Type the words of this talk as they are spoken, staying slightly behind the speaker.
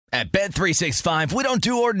At Bet365, we don't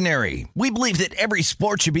do ordinary. We believe that every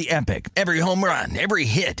sport should be epic. Every home run, every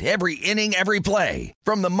hit, every inning, every play.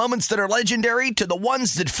 From the moments that are legendary to the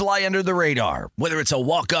ones that fly under the radar. Whether it's a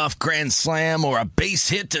walk-off grand slam or a base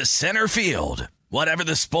hit to center field. Whatever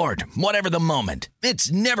the sport, whatever the moment.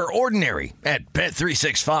 It's never ordinary at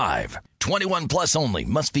Bet365. 21 plus only.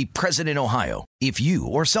 Must be present in Ohio. If you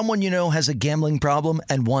or someone you know has a gambling problem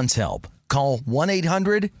and wants help, call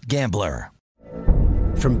 1-800-GAMBLER.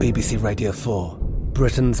 From BBC Radio 4,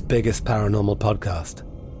 Britain's biggest paranormal podcast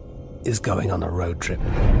is going on a road trip.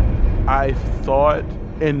 I thought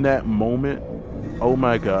in that moment, oh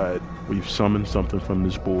my God, we've summoned something from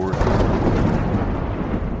this board.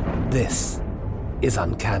 This is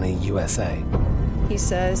Uncanny USA. He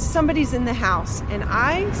says, somebody's in the house, and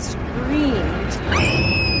I screamed.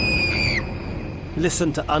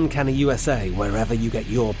 Listen to Uncanny USA wherever you get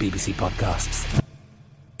your BBC podcasts,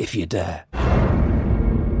 if you dare.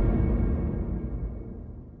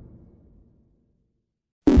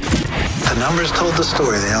 The numbers told the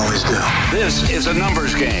story, they always do. This is A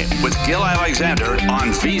Numbers Game with Gil Alexander on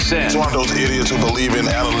VSiN. It's one of those idiots who believe in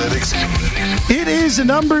analytics. It is A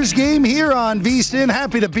Numbers Game here on VSiN.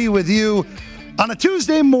 Happy to be with you on a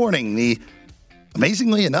Tuesday morning.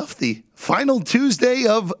 Amazingly enough, the final Tuesday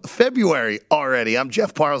of February already. I'm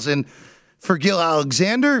Jeff Parleson for Gil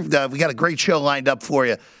Alexander. We got a great show lined up for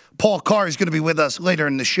you. Paul Carr is going to be with us later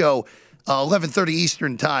in the show, 11:30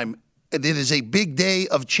 Eastern time. It is a big day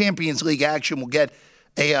of Champions League action. We'll get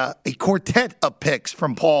a quartet of picks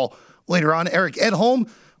from Paul later on. Eric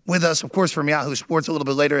Edholm with us, of course, from Yahoo Sports a little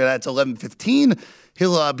bit later. That's 11:15.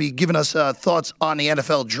 He'll be giving us thoughts on the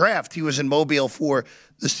NFL draft. He was in Mobile for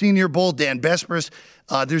the Senior Bowl. Dan Besbris.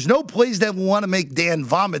 There's no plays that will want to make Dan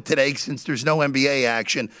vomit today since there's no NBA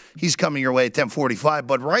action. He's coming your way at 10:45.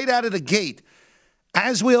 But right out of the gate,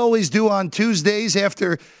 as we always do on Tuesdays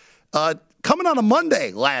after coming on a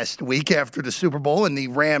Monday last week after the Super Bowl and the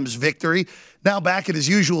Rams victory. Now back at his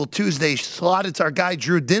usual Tuesday slot. It's our guy,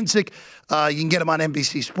 Drew Dinsick. You can get him on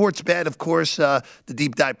NBC Sports Bet, of course, the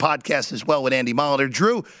Deep Dive podcast as well with Andy Molitor.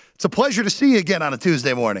 Drew, it's a pleasure to see you again on a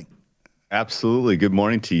Tuesday morning. Absolutely. Good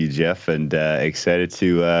morning to you, Jeff, and excited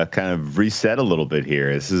to kind of reset a little bit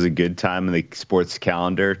here. This is a good time in the sports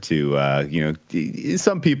calendar to,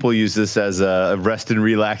 some people use this as a rest and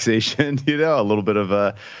relaxation, a little bit of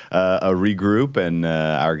a regroup. And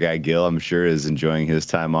our guy, Gil, I'm sure, is enjoying his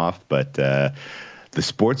time off. But the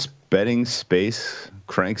sports betting space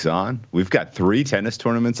cranks on. We've got 3 tennis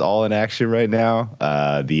tournaments all in action right now.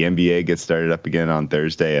 The NBA gets started up again on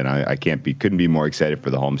Thursday, and I couldn't be more excited for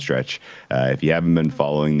the home stretch. If you haven't been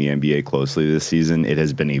following the NBA closely this season, it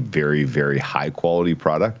has been a very, very high quality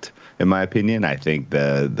product. In my opinion, I think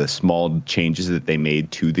the small changes that they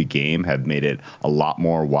made to the game have made it a lot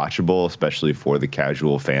more watchable, especially for the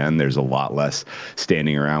casual fan. There's a lot less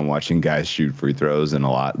standing around watching guys shoot free throws and a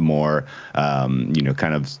lot more,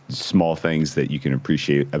 kind of small things that you can appreciate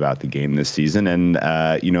about the game this season. And,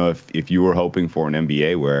 if you were hoping for an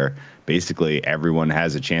NBA where basically everyone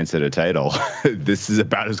has a chance at a title, this is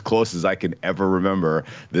about as close as I can ever remember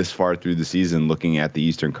this far through the season. Looking at the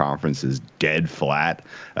Eastern Conference is dead flat,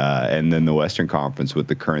 and then the Western Conference, with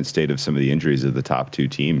the current state of some of the injuries of the top 2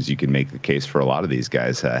 teams, you can make the case for a lot of these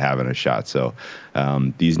guys having a shot. So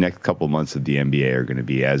these next couple months of the NBA are going to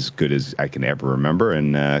be as good as I can ever remember,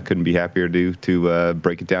 and couldn't be happier to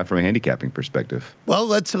break it down from a handicapping perspective. Well,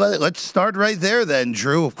 let's start right there then,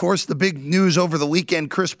 Drew. Of course, the big news over the weekend,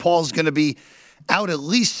 Chris Paul's going to be out at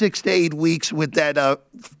least 6 to 8 weeks with that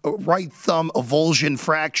right thumb avulsion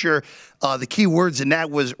fracture. The key words in that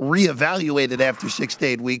was reevaluated after 6 to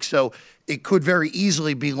 8 weeks, so it could very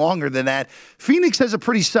easily be longer than that. Phoenix has a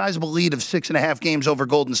pretty sizable lead of 6.5 games over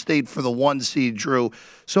Golden State for the 1 seed, Drew.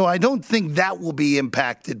 So I don't think that will be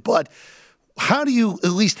impacted. But how do you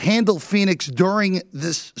at least handle Phoenix during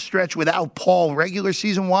this stretch without Paul regular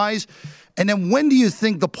season-wise? And then when do you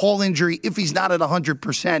think the Paul injury, if he's not at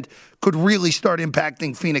 100%, could really start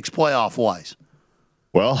impacting Phoenix playoff-wise?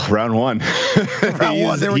 Well, round 1. Round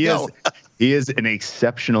 1, there we go. He is an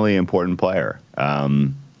exceptionally important player.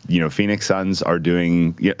 Phoenix Suns are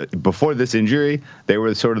doing, before this injury, they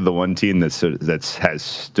were sort of the one team that has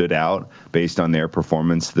stood out based on their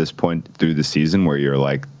performance this point through the season, where you're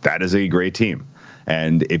like, that is a great team.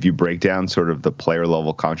 And if you break down sort of the player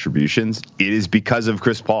level contributions, it is because of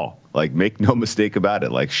Chris Paul. Like, make no mistake about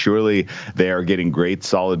it. Like, surely they are getting great,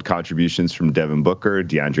 solid contributions from Devin Booker.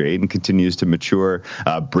 DeAndre Ayton continues to mature.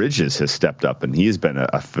 Bridges has stepped up, and he has been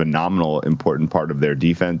a phenomenal, important part of their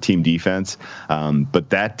team defense.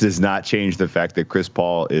 But that does not change the fact that Chris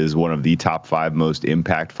Paul is one of the top 5 most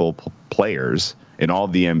impactful players in all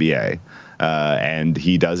of the NBA. and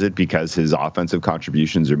he does it because his offensive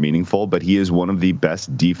contributions are meaningful, but he is one of the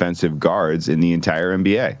best defensive guards in the entire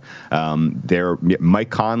NBA. Mike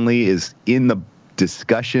Conley is in the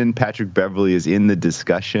discussion. Patrick Beverley is in the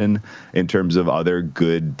discussion in terms of other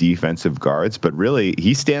good defensive guards, but really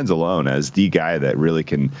he stands alone as the guy that really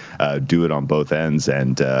can do it on both ends,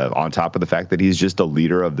 and on top of the fact that he's just a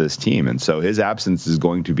leader of this team. And so his absence is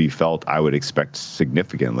going to be felt, I would expect,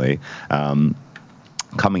 significantly.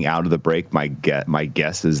 Coming out of the break, my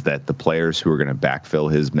guess is that the players who are going to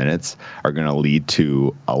backfill his minutes are going to lead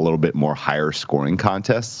to a little bit more higher scoring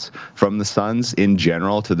contests from the Suns in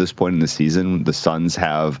general. To this point in the season, the Suns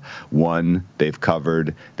have won, they've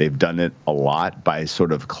covered, they've done it a lot by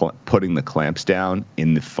sort of putting the clamps down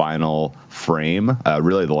in the final frame.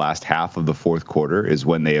 Really, the last half of the fourth quarter is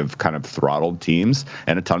when they have kind of throttled teams,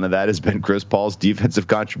 and a ton of that has been Chris Paul's defensive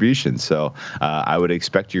contribution. So I would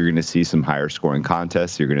expect you're going to see some higher scoring contests.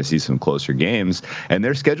 You're going to see some closer games, and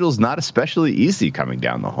their schedule is not especially easy coming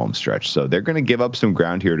down the home stretch. So they're going to give up some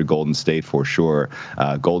ground here to Golden State for sure.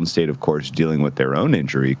 Golden State, of course, dealing with their own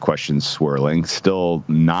injury questions swirling, still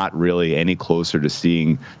not really any closer to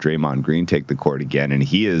seeing Draymond Green take the court again, and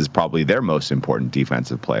he is probably their most important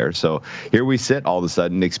defensive player. So here we sit all of a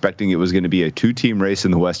sudden expecting it was going to be a two-team race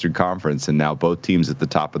in the Western Conference, and now both teams at the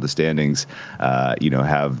top of the standings,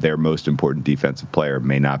 have their most important defensive player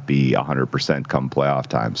may not be 100% come playoff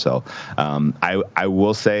time. So I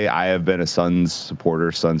will say I have been a Suns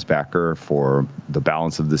supporter, Suns backer for the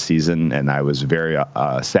balance of the season, and I was very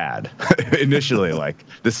sad initially. Like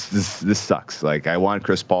this sucks. Like I want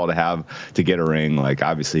Chris Paul to get a ring. Like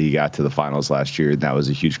obviously he got to the finals last year, and that was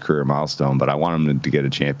a huge career milestone. But I want him to get a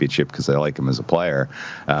championship because I like him as a player.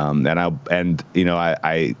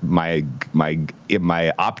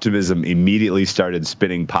 My optimism immediately started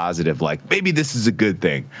spinning positive. Like maybe this is a good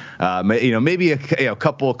thing. Maybe a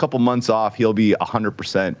couple months off, he'll be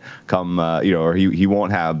 100% come, or he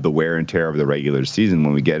won't have the wear and tear of the regular season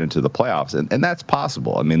when we get into the playoffs. And that's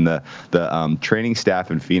possible. I mean, the training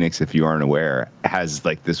staff in Phoenix, if you aren't aware, has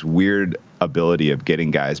like this weird ability of getting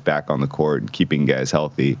guys back on the court and keeping guys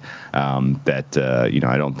healthy that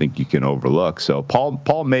I don't think you can overlook. So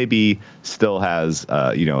Paul maybe still has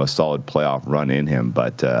a solid playoff run in him,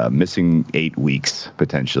 but missing 8 weeks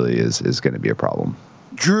potentially is going to be a problem.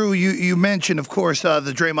 Drew, you mentioned, of course, the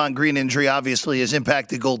Draymond Green injury obviously has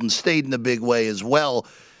impacted Golden State in a big way as well.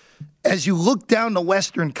 As you look down the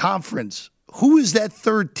Western Conference, who is that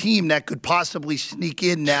third team that could possibly sneak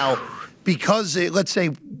in now because, let's say,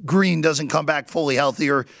 Green doesn't come back fully healthy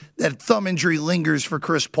or that thumb injury lingers for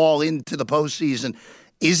Chris Paul into the postseason?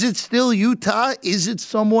 Is it still Utah? Is it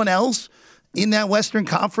someone else in that Western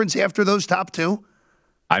Conference after those top two?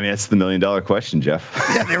 I mean, that's the $1 million question, Jeff.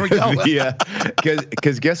 Yeah, there we go. Yeah,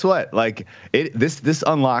 because guess what? Like, this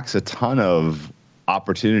unlocks a ton of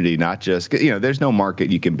opportunity. Not just there's no market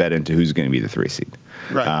you can bet into who's going to be the 3 seed.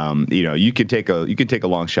 Right. You could take a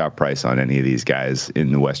long shot price on any of these guys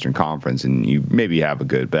in the Western Conference, and you maybe have a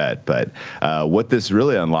good bet. But what this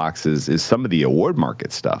really unlocks is some of the award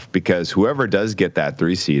market stuff, because whoever does get that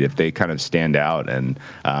 3 seed, if they kind of stand out and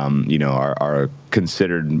are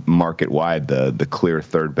considered market wide the clear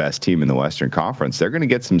third best team in the Western Conference, they're going to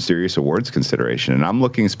get some serious awards consideration. And I'm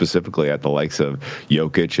looking specifically at the likes of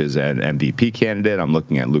Jokic as an MVP candidate. I'm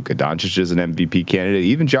looking at Luka Doncic as an MVP candidate,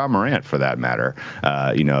 even John Morant for that matter.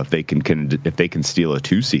 If they can steal a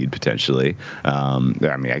 2 seed potentially,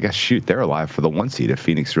 I guess they're alive for the 1 seed if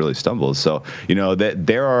Phoenix really stumbles. So that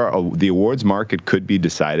the awards market could be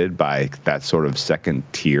decided by that sort of second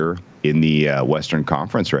tier in the Western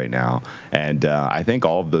Conference right now. And I think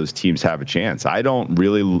all of those teams have a chance. I don't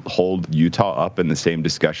really hold Utah up in the same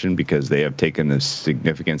discussion because they have taken a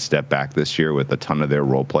significant step back this year with a ton of their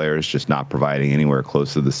role players just not providing anywhere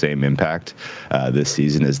close to the same impact this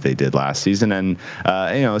season as they did last season. And,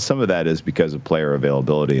 some of that is because of player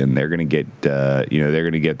availability, and they're going to get,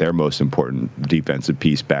 their most important defensive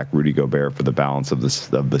piece back, Rudy Gobert, for the balance of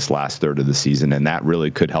this last third of the season. And that really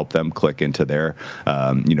could help them click into their,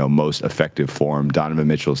 most effective form. Donovan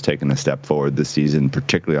Mitchell's taken a step forward this season,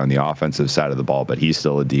 particularly on the offensive side of the ball, but he's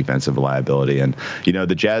still a defensive liability. And,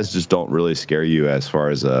 the Jazz just don't really scare you as far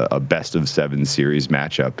as a best of 7 series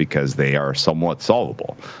matchup because they are somewhat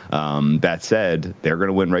solvable. That said, they're going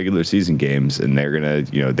to win regular season games, and they're going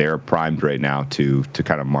to, they're primed right now to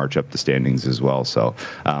kind of march up the standings as well. So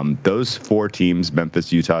those 4 teams,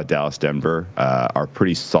 Memphis, Utah, Dallas, Denver, are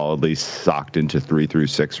pretty solidly socked into 3 through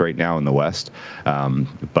 6 right now in the West.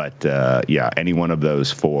 But any one of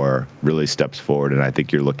those 4 really steps forward, and I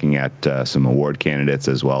think you're looking at some award candidates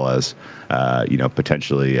as well as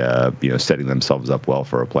potentially setting themselves up well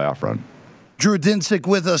for a playoff run. Drew Dinsick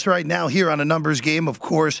with us right now here on A Numbers Game. Of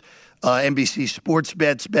course, NBC Sports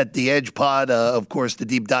Bets, Bet the Edge pod. Of course, the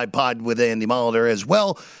Deep Dive pod with Andy Molitor as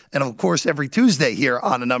well. And, of course, every Tuesday here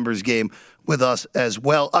on A Numbers Game with us as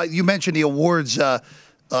well. You mentioned the awards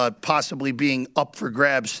possibly being up for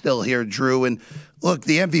grabs still here, Drew. And, look,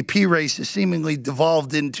 the MVP race has seemingly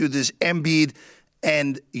devolved into this Embiid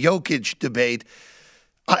and Jokic debate.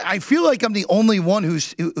 I feel like I'm the only one who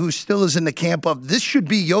still is in the camp of this should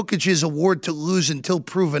be Jokic's award to lose until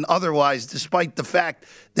proven otherwise, despite the fact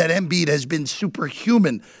that Embiid has been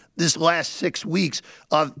superhuman this last 6 weeks.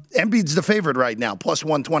 Embiid's the favorite right now, plus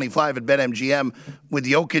 125 at BetMGM, with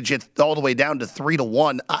Jokic all the way down to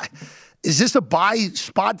 3-1. Is this a buy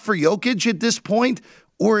spot for Jokic at this point,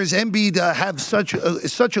 or is Embiid have such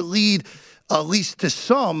a lead, at least to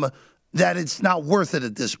some, that it's not worth it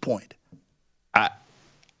at this point?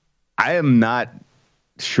 I am not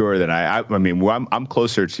sure that I mean, I'm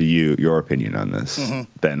closer to your opinion on this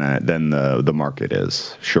than the market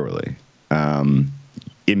is, surely.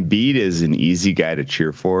 Embiid is an easy guy to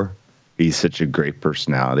cheer for. He's such a great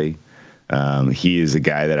personality. He is a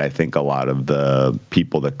guy that I think a lot of the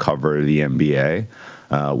people that cover the NBA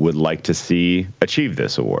would like to see achieve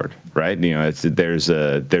this award, right? You know,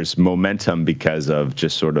 there's momentum because of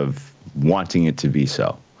just sort of wanting it to be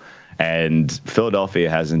so. And Philadelphia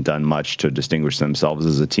hasn't done much to distinguish themselves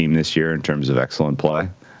as a team this year in terms of excellent play.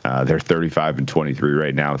 They're 35-23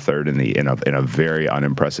 right now, third in a very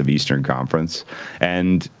unimpressive Eastern Conference.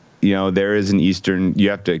 And you know, there is you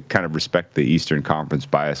have to kind of respect the Eastern Conference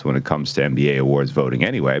bias when it comes to NBA awards voting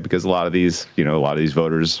anyway, because a lot of these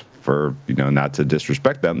voters, for, not to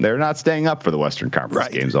disrespect them, they're not staying up for the Western Conference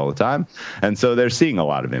games all the time. And so they're seeing a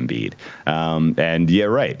lot of Embiid. And yeah,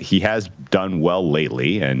 right. He has done well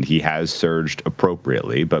lately and he has surged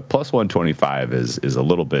appropriately, but plus 125 is a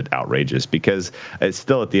little bit outrageous because it's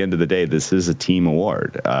still, at the end of the day, this is a team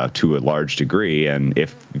award to a large degree. And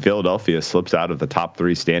if Philadelphia slips out of the top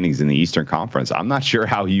 3 standings in the Eastern Conference, I'm not sure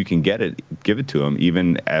how you can give it to him,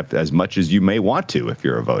 even as much as you may want to if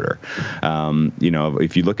you're a voter.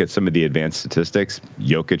 If you look at some of the advanced statistics,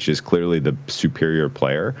 Jokic is clearly the superior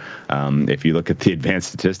player. If you look at the advanced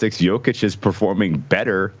statistics, Jokic is performing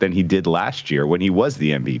better than he did last year when he was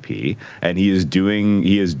the MVP, and he is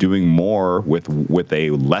doing more with a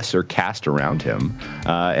lesser cast around him,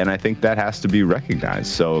 and I think that has to be recognized.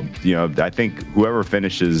 So I think whoever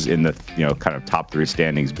finishes in the kind of top 3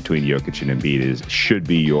 standings between Jokic and Embiid should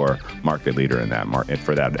be your market leader in that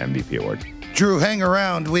for that MVP award. Drew, hang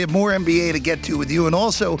around. We have more NBA to get to with you, and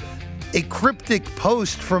also a cryptic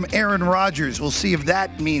post from Aaron Rodgers. We'll see if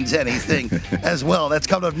that means anything as well. That's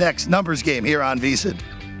coming up next. Numbers Game here on VSiN.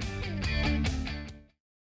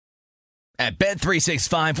 At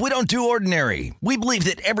Bet365, we don't do ordinary. We believe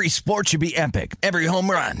that every sport should be epic. Every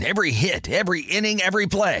home run, every hit, every inning, every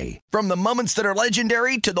play. From the moments that are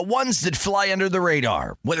legendary to the ones that fly under the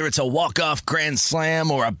radar. Whether it's a walk-off grand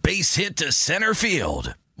slam or a base hit to center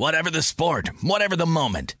field. Whatever the sport, whatever the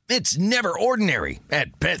moment, it's never ordinary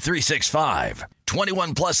at Bet365.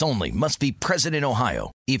 21 plus only. Must be present in Ohio.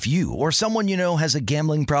 If you or someone you know has a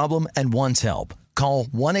gambling problem and wants help, call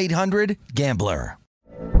 1-800-GAMBLER.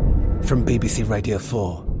 From BBC Radio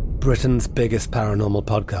 4, Britain's biggest paranormal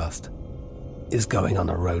podcast is going on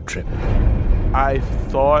a road trip. I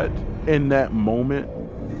thought in that moment,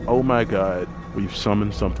 oh my God, we've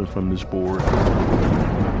summoned something from this board.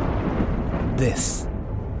 This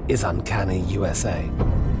is Uncanny USA.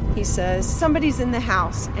 He says, somebody's in the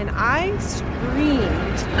house, and I screamed.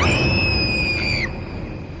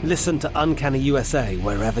 Listen to Uncanny USA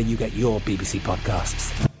wherever you get your BBC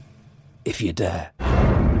podcasts, if you dare.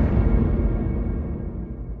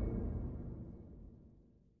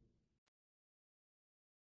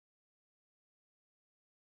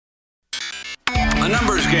 A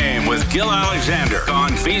Numbers Game with Gil Alexander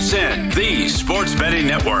on VSiN, the Sports Betting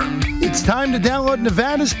Network. It's time to download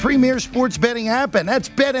Nevada's premier sports betting app, and that's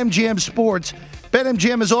BetMGM Sports.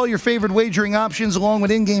 BetMGM has all your favorite wagering options, along with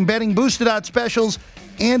in-game betting, boosted odds specials,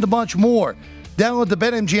 and much more. Download the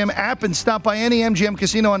BetMGM app and stop by any MGM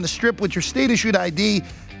casino on the Strip with your state-issued ID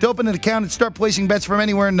to open an account and start placing bets from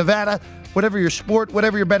anywhere in Nevada. Whatever your sport,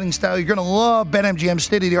 whatever your betting style, you're going to love BetMGM's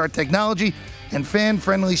state-of-the-art technology and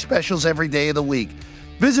fan-friendly specials every day of the week.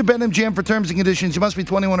 Visit BetMGM for terms and conditions. You must be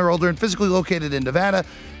 21 or older and physically located in Nevada.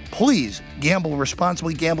 Please gamble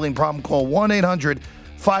responsibly. Gambling problem, call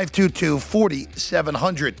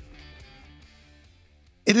 1-800-522-4700.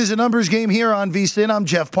 It is a numbers game here on VSiN. I'm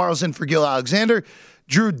Jeff Parleson for Gil Alexander.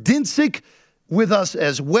 Drew Dinsick with us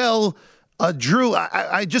as well. Drew,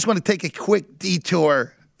 I just want to take a quick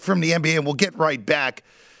detour from the NBA, and we'll get right back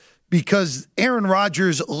because Aaron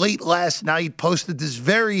Rodgers late last night posted this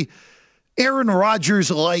very Aaron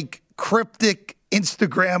Rodgers-like cryptic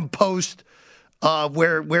Instagram post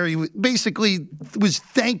where he basically was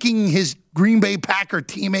thanking his Green Bay Packer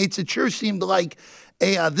teammates. It sure seemed like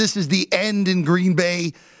this is the end in Green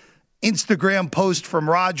Bay Instagram post from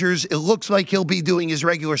Rodgers. It looks like he'll be doing his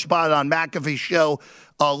regular spot on McAfee's show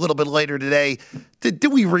a little bit later today.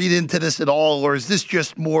 Did we read into this at all, or is this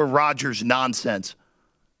just more Rodgers nonsense?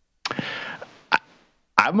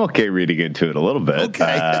 I'm okay reading into it a little bit.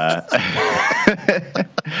 Okay.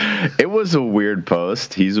 It was a weird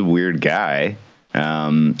post. He's a weird guy.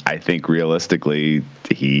 I think realistically,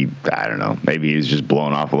 I don't know, maybe he's just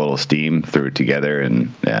blowing off a little steam, threw it together,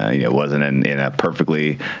 and wasn't in a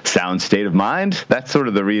perfectly sound state of mind. That's sort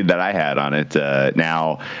of the read that I had on it.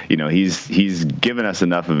 Now, he's given us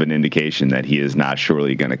enough of an indication that he is not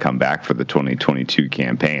surely going to come back for the 2022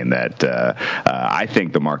 campaign that I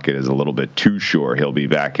think the market is a little bit too sure he'll be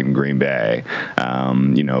back in Green Bay.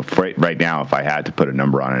 Right now, if I had to put a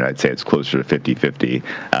number on it, I'd say it's closer to 50-50,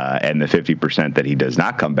 and the 50% that he does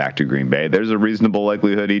not come back to Green Bay, there's a reasonable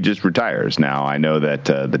likelihood he just retires. Now, I know that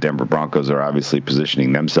the Denver Broncos are obviously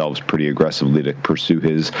positioning themselves pretty aggressively to pursue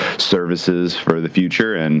his services for the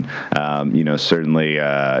future, and certainly,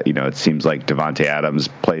 it seems like Davante Adams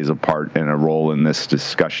plays a part and a role in this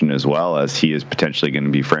discussion as well, as he is potentially going to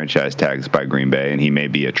be franchise tagged by Green Bay, and he may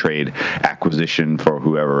be a trade acquisition for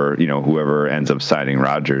whoever ends up signing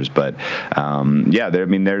Rodgers. But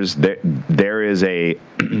there is a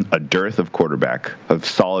dearth of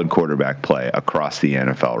solid quarterback play across the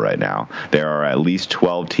NFL right now. There are at least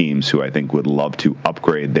 12 teams who I think would love to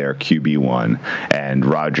upgrade their QB1, and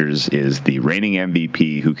Rodgers is the reigning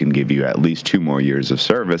MVP who can give you at least 2 more years of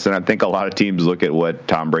service. And I think a lot of teams look at what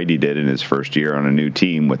Tom Brady did in his first year on a new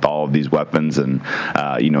team with all of these weapons and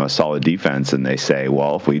a solid defense, and they say,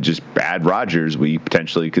 well, if we just add Rodgers, we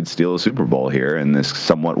potentially could steal a Super Bowl here in this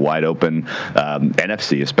somewhat wide open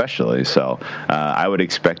NFC especially. So I would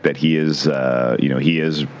expect that he is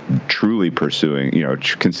truly pursuing,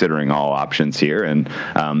 considering all options here. And,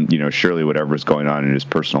 surely whatever's going on in his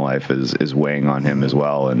personal life is weighing on him as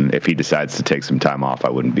well. And if he decides to take some time off, I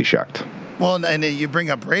wouldn't be shocked. Well, and you bring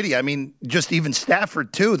up Brady. I mean, just even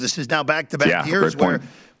Stafford, too. This is now back-to-back years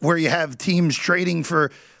where you have teams trading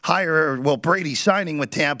for Brady signing with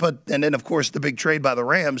Tampa, and then, of course, the big trade by the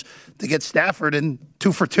Rams to get Stafford in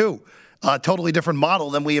 2 for 2. Totally different model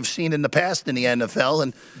than we have seen in the past in the NFL.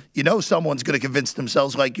 And, someone's going to convince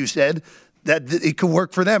themselves, like you said, that it could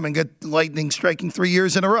work for them and get Lightning striking 3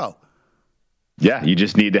 years in a row. Yeah, you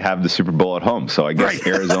just need to have the Super Bowl at home. So I guess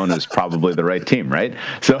Arizona is probably the right team, right?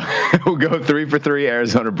 So we'll go 3 for 3.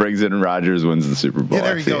 Arizona brings in Rodgers, wins the Super Bowl.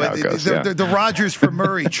 Yeah, there you go. The Rodgers for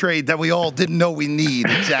Murray trade that we all didn't know we need.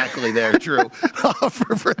 Exactly there, Drew.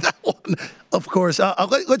 For that one, of course.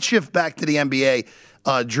 Let's shift back to the NBA,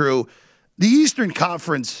 Drew. The Eastern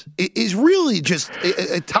Conference is really just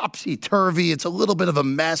a topsy-turvy. It's a little bit of a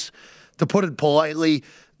mess, to put it politely.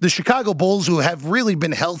 The Chicago Bulls, who have really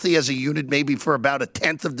been healthy as a unit maybe for about a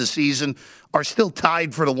tenth of the season, are still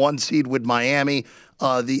tied for the 1 seed with Miami.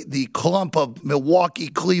 The clump of Milwaukee,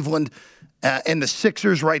 Cleveland, and the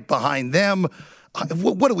Sixers right behind them.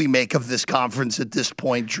 What do we make of this conference at this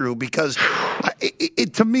point, Drew? Because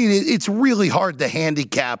to me, it's really hard to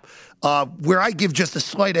handicap. Where I give just a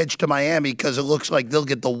slight edge to Miami because it looks like they'll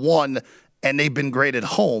get the 1, and they've been great at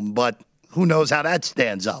home. But who knows how that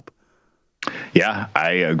stands up? Yeah,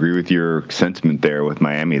 I agree with your sentiment there with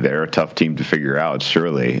Miami. They're a tough team to figure out,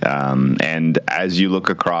 surely. And as you look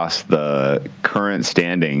across the current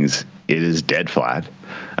standings, it is dead flat.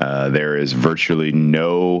 There is virtually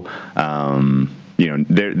no,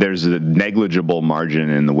 there's a negligible margin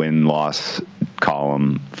in the win-loss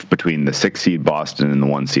column between the 6 seed Boston and the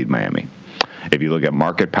 1 seed Miami. If you look at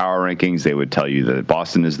market power rankings, they would tell you that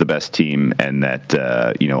Boston is the best team and that,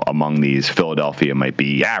 among these, Philadelphia might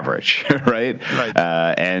be average, right?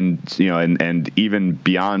 And even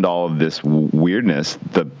beyond all of this weirdness,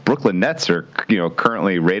 the Brooklyn Nets are,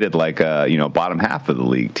 currently rated like a, bottom half of the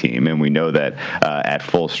league team. And we know that at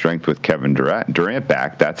full strength with Kevin Durant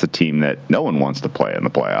back, that's a team that no one wants to play in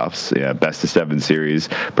the playoffs. Yeah, best of 7 series,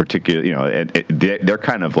 particularly, they're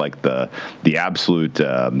kind of like the absolute,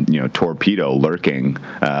 torpedo lurking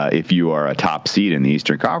if you are a top seed in the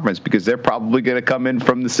Eastern Conference, because they're probably going to come in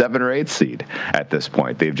from the 7 or 8 seed at this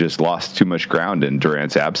point. They've just lost too much ground in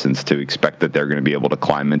Durant's absence to expect that they're going to be able to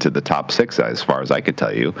climb into the top 6, as far as I could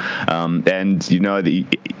tell you.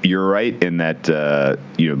 You're right in that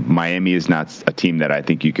Miami is not a team that I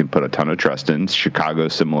think you can put a ton of trust in. Chicago,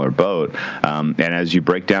 similar boat. And as you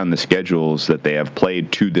break down the schedules that they have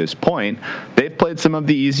played to this point, they've played some of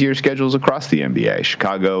the easier schedules across the NBA.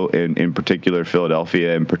 Chicago, in particular,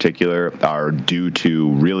 Philadelphia in particular, are due to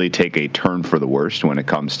really take a turn for the worst when it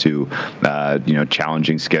comes to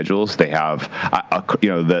challenging schedules. They have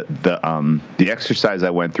the exercise I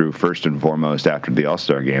went through first and foremost after the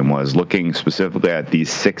All-Star game was looking specifically at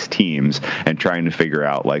these 6 teams and trying to figure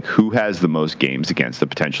out like who has the most games against the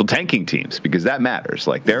potential tanking teams, because that matters.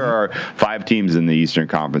 Like there are 5 teams in the Eastern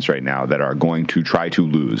Conference right now that are going to try to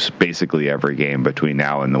lose basically every game between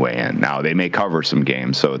now and the weigh-in. Now they may cover some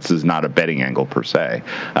games, so this is not a betting angle per se,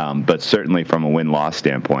 but certainly from a win-loss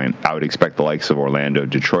standpoint, I would expect the likes of Orlando,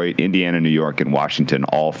 Detroit, Indiana, New York, and Washington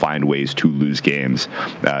all find ways to lose games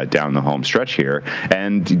down the home stretch here,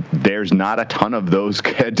 and there's not a ton of those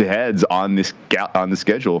head-to-heads on the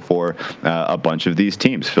schedule for a bunch of these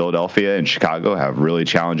teams. Philadelphia and Chicago have really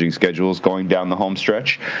challenging schedules going down the home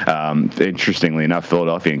stretch. Interestingly enough,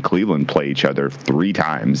 Philadelphia and Cleveland play each other 3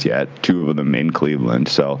 times yet, 2 of them in Cleveland,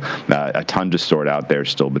 so a ton to sort out there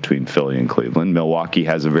still between Philly and Cleveland. Milwaukee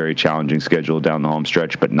has a very challenging schedule down the home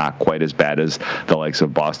stretch, but not quite as bad as the likes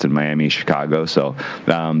of Boston, Miami, Chicago. So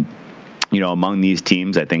among these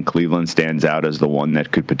teams, I think Cleveland stands out as the one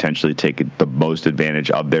that could potentially take the most advantage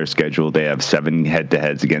of their schedule. They have 7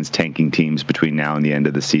 head-to-heads against tanking teams between now and the end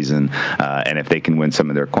of the season. And if they can win some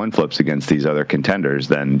of their coin flips against these other contenders,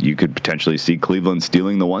 then you could potentially see Cleveland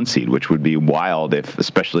stealing the 1 seed, which would be wild,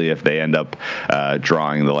 especially if they end up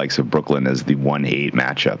drawing the likes of Brooklyn as the 1-8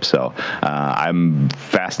 matchup. So I'm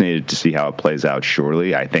fascinated to see how it plays out.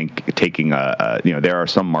 Surely, I think taking there are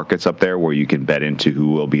some markets up there where you can bet into who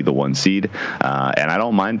will be the 1 seed. And I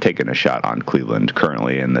don't mind taking a shot on Cleveland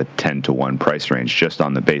currently in the 10-1 price range, just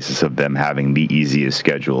on the basis of them having the easiest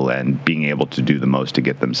schedule and being able to do the most to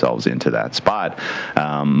get themselves into that spot.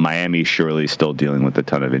 Miami surely still dealing with a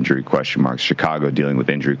ton of injury question marks. Chicago dealing with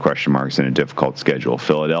injury question marks and a difficult schedule.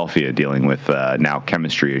 Philadelphia dealing with now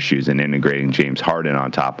chemistry issues and integrating James Harden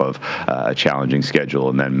on top of a challenging schedule.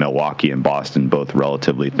 And then Milwaukee and Boston, both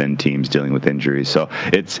relatively thin teams dealing with injuries. So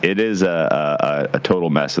it is a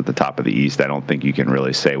total mess at the top of the East. I don't think you can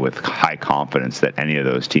really say with high confidence that any of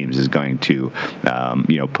those teams is going to,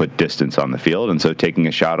 put distance on the field. And so taking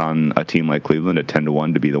a shot on a team like Cleveland at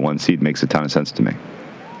 10-1 to be the 1 seed makes a ton of sense to me.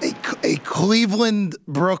 A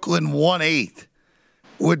Cleveland-Brooklyn 1-8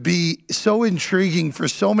 would be so intriguing for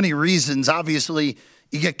so many reasons. Obviously,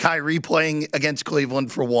 you get Kyrie playing against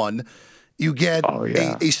Cleveland for one. You get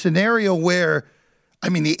a scenario where,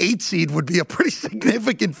 the 8 seed would be a pretty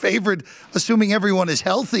significant favorite, assuming everyone is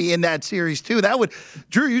healthy in that series, too.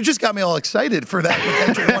 Drew, you just got me all excited for that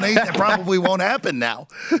potential 1-8 that probably won't happen now.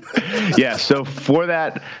 Yeah, so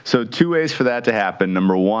 2 ways for that to happen.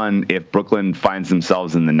 Number one, if Brooklyn finds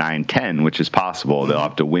themselves in the 9-10, which is possible, they'll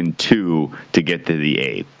have to win 2 to get to the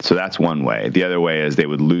 8. So that's one way. The other way is they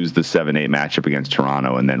would lose the 7-8 matchup against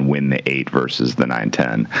Toronto and then win the 8 versus the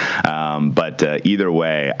 9-10. But either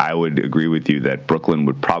way, I would agree with you that Brooklyn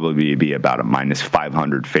would probably be about a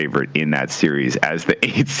 -500 favorite in that series as the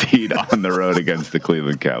 8th seed on the road against the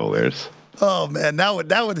Cleveland Cavaliers. Oh, man, that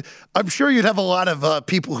would. I'm sure you'd have a lot of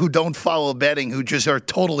people who don't follow betting who just are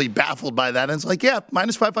totally baffled by that. And it's like, yeah,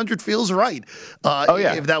 -500 feels right.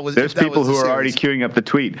 There's people who are already queuing up the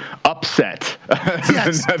tweet. Upset.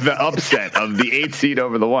 Yes. The upset of the 8th seed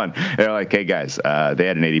over the 1. They're like, hey, guys, they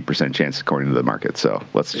had an 80% chance according to the market. So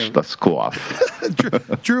let's cool off.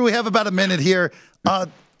 Drew, we have about a minute here.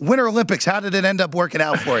 Winter Olympics, how did it end up working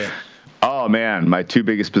out for you? Oh, man, my 2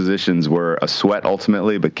 biggest positions were a sweat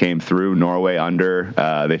ultimately, but came through. Norway under.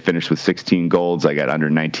 They finished with 16 golds. I got under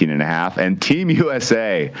 19.5. And Team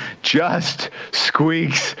USA just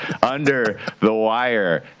squeaks under the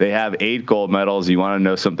wire. They have 8 gold medals. You want to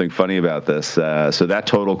know something funny about this? So that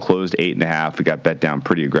total closed 8.5. It got bet down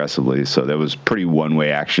pretty aggressively. So there was pretty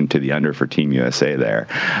one-way action to the under for Team USA there.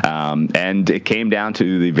 And it came down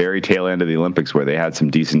to the very tail end of the Olympics where they had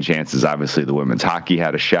some decent chances. Obviously, the women's hockey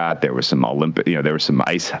had a shot. There was some there was some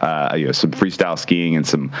ice, some freestyle skiing and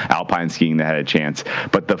some alpine skiing that had a chance.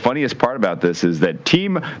 But the funniest part about this is that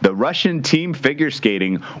the Russian team figure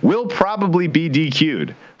skating will probably be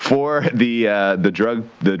DQ'd for the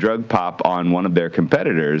drug pop on one of their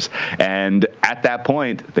competitors, and at that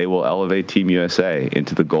point they will elevate Team USA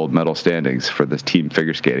into the gold medal standings for the team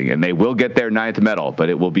figure skating, and they will get their 9th medal, but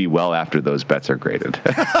it will be well after those bets are graded.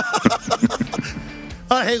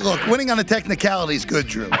 Hey, look, winning on a technicality is good,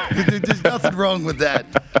 Drew. There's nothing wrong with that,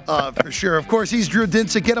 for sure. Of course, he's Drew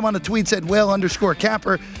Dinsick. Get him on the tweets at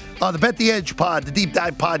Whale_Capper. The Bet the Edge pod, the Deep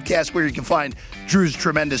Dive podcast, where you can find Drew's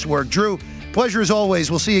tremendous work. Drew, pleasure as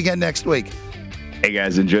always. We'll see you again next week. Hey,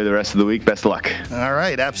 guys, enjoy the rest of the week. Best of luck. All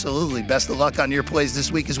right, absolutely. Best of luck on your plays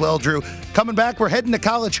this week as well, Drew. Coming back, we're heading to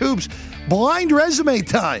college hoops. Blind resume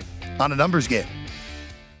time on a numbers game.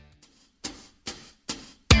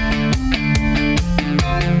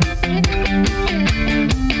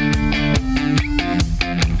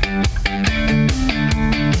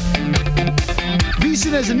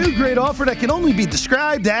 VSiN has a new great offer that can only be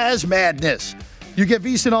described as madness. You get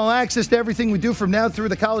VSiN All Access to everything we do from now through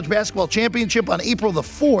the College Basketball Championship on April the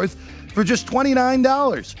 4th for just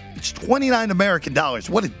 $29. It's $29 American dollars.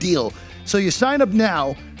 What a deal. So you sign up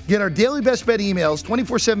now, get our daily best bet emails,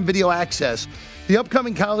 24/7 video access, the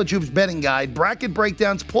upcoming College Hoops betting guide, bracket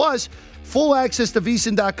breakdowns, plus full access to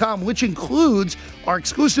VSiN.com, which includes our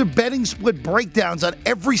exclusive betting split breakdowns on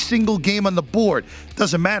every single game on the board.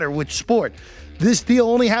 Doesn't matter which sport. This deal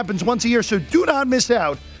only happens once a year, so do not miss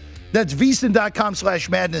out. That's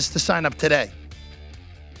VSiN.com/madness to sign up today.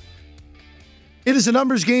 It is a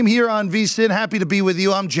numbers game here on VSiN. Happy to be with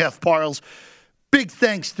you. I'm Jeff Parles. Big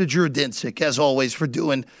thanks to Drew Dinsick, as always, for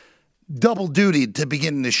doing double duty to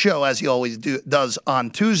begin the show, as he always does on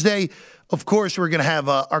Tuesday. Of course, we're going to have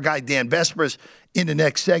our guy Dan Vespers in the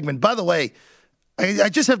next segment. By the way, I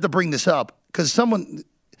just have to bring this up because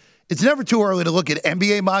it's never too early to look at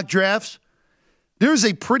NBA mock drafts. There's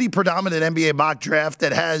a pretty predominant NBA mock draft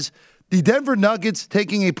that has the Denver Nuggets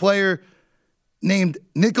taking a player named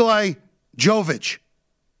Nikolai Jovic.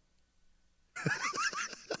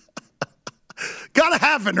 Gotta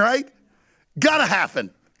happen, right? Gotta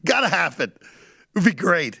happen. It'd be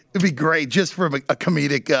great. It'd be great just from a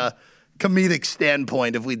comedic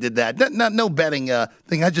standpoint if we did that. No betting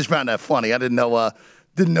thing. I just found that funny. I didn't know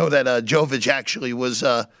that Jovic actually was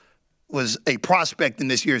a prospect in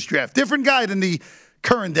this year's draft. Different guy than the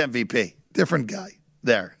current MVP. Different guy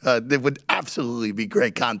there. It would absolutely be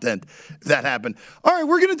great content if that happened. All right,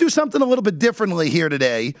 we're going to do something a little bit differently here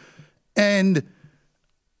today. And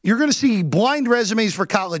you're going to see blind resumes for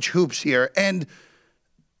college hoops here. And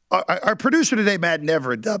our producer today, Matt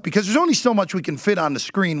Neverett, because there's only so much we can fit on the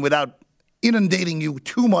screen without inundating you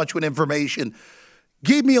too much with information,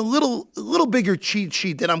 gave me a little bigger cheat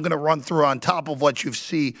sheet that I'm going to run through on top of what you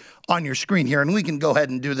see on your screen here, and we can go ahead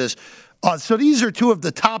and do this. So these are two of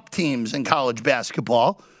the top teams in college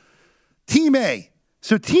basketball. Team A.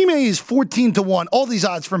 So Team A is 14-1. All these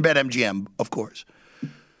odds from BetMGM, of course.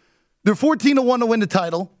 They're 14-1 to win the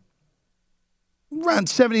title. Around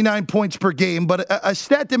 79 points per game, but a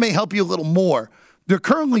stat that may help you a little more. They're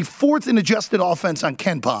currently fourth in adjusted offense on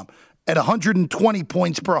KenPom at 120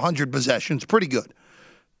 points per 100 possessions. Pretty good.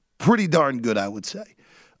 Pretty darn good, I would say.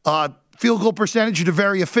 Field goal percentage, they're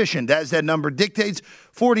very efficient, as that number dictates.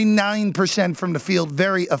 49% from the field,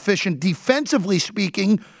 very efficient. Defensively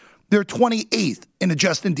speaking, they're 28th in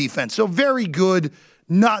adjusted defense. So very good,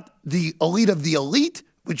 not the elite of the elite,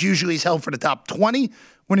 which usually is held for the top 20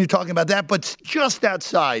 when you're talking about that, but just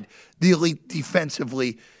outside the elite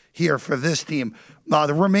defensively here for this team.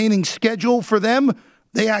 The remaining schedule for them,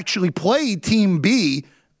 they actually play Team B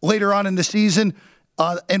later on in the season,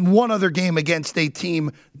 and one other game against a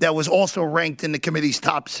team that was also ranked in the committee's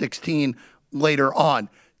top 16 later on.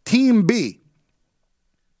 Team B,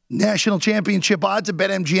 national championship odds at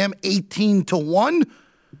BetMGM 18-1,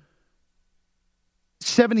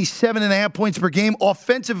 77.5 points per game.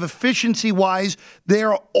 Offensive efficiency-wise, they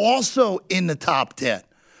are also in the top 10.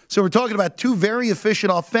 So we're talking about two very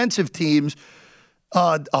efficient offensive teams.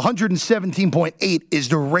 117.8 is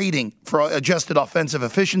the rating for adjusted offensive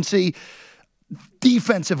efficiency.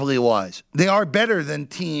 Defensively wise, they are better than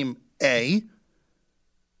Team A,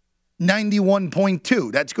 91.2.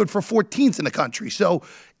 That's good for 14th in the country. So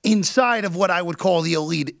inside of what I would call the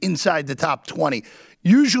elite, inside the top 20.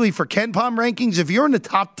 Usually for KenPom rankings, if you're in the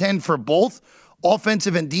top 10 for both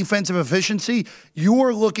offensive and defensive efficiency,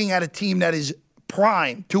 you're looking at a team that is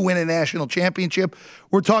primed to win a national championship.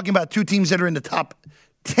 We're talking about two teams that are in the top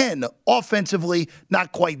 10 offensively,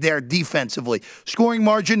 not quite there defensively. Scoring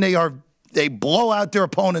margin, they blow out their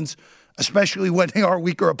opponents, especially when they are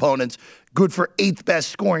weaker opponents. Good for 8th best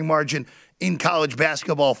scoring margin in college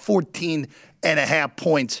basketball, 14.5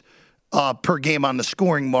 points per game on the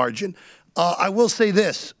scoring margin. I will say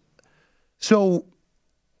this. So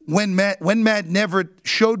when Matt Neverett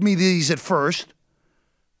showed me these at first,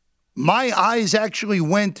 my eyes actually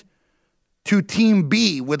went to Team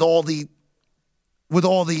B with all the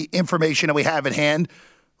information that we have at hand.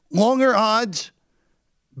 Longer odds,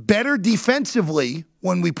 better defensively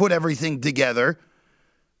when we put everything together,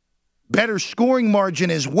 better scoring margin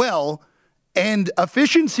as well, and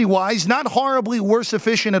efficiency-wise, not horribly worse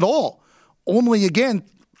efficient at all. Only, again,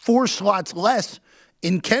 4 slots less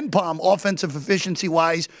in KenPom offensive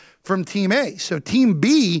efficiency-wise from Team A. So Team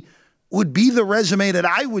B would be the resume that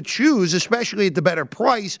I would choose, especially at the better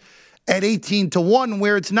price at 18-1,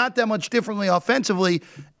 where it's not that much differently offensively,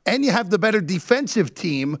 and you have the better defensive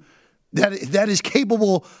team that is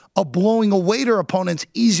capable of blowing away their opponents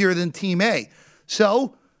easier than Team A.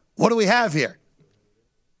 So what do we have here?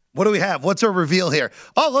 What do we have? What's our reveal here?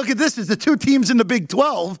 Oh, look at this. It's the two teams in the Big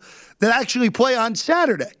 12 that actually play on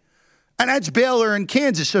Saturday. And that's Baylor and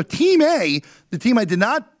Kansas. So Team A, the team I did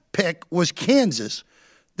not pick, was Kansas.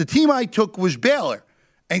 The team I took was Baylor.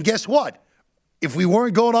 And guess what? If we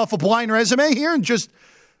weren't going off a blind resume here and just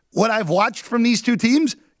what I've watched from these two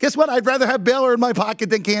teams, guess what? I'd rather have Baylor in my pocket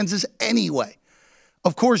than Kansas anyway.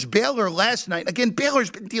 Of course, Baylor last night, again, Baylor's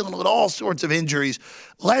been dealing with all sorts of injuries.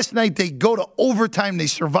 Last night, they go to overtime. They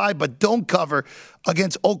survive, but don't cover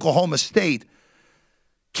against Oklahoma State.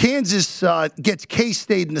 Kansas gets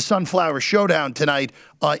K-State in the Sunflower Showdown tonight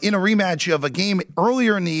in a rematch of a game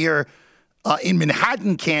earlier in the year in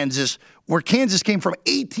Manhattan, Kansas, where Kansas came from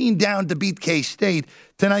 18 down to beat K-State.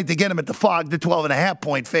 Tonight, they get them at the Phog, the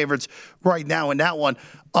 12.5-point favorites right now in that one.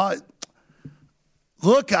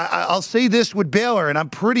 Look, I'll say this with Baylor, and I've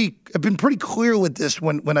been pretty clear with this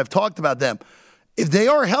when I've talked about them. If they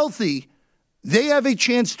are healthy, they have a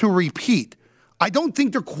chance to repeat. I don't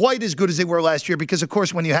think they're quite as good as they were last year because, of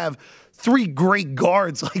course, when you have three great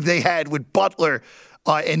guards like they had with Butler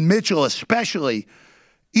and Mitchell especially,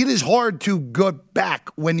 it is hard to go back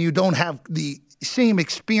when you don't have the same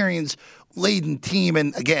experience-laden team.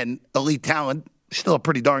 And, again, elite talent, still a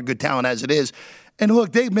pretty darn good talent as it is. And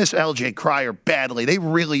look, they miss L.J. Cryer badly. They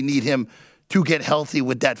really need him to get healthy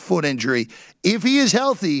with that foot injury. If he is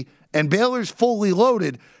healthy and Baylor's fully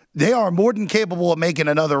loaded, they are more than capable of making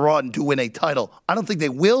another run to win a title. I don't think they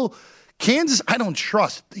will. Kansas, I don't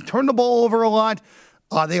trust. They turn the ball over a lot.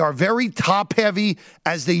 They are very top-heavy,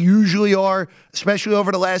 as they usually are, especially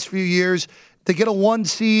over the last few years. They get a 1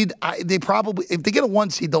 seed. If they get a 1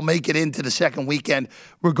 seed, they'll make it into the second weekend,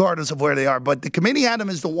 regardless of where they are. But the committee had them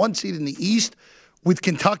as the 1 seed in the East, with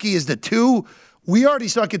Kentucky as the 2. We already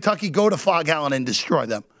saw Kentucky go to Phog Allen and destroy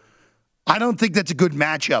them. I don't think that's a good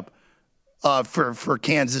matchup for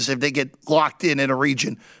Kansas if they get locked in a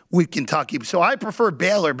region with Kentucky. So I prefer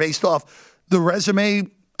Baylor based off the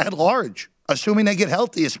resume at large. Assuming they get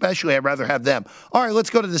healthy, especially, I'd rather have them. All right, let's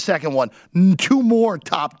go to the second one. 2 more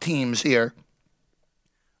top teams here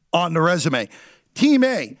on the resume. Team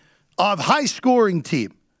A, of high-scoring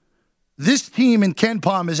team. This team in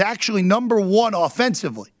KenPom is actually number 1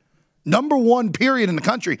 offensively. Number 1, period, in the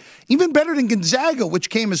country. Even better than Gonzaga, which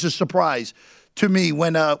came as a surprise to me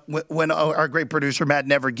when our great producer, Matt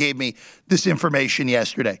Never, gave me this information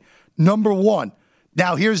yesterday. Number 1.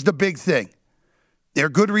 Now, here's the big thing. They're a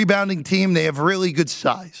good rebounding team. They have really good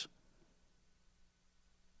size.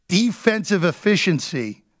 Defensive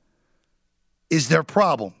efficiency is their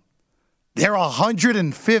problem. They're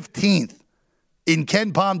 115th in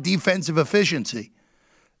KenPom defensive efficiency.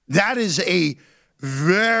 That is a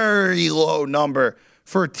very low number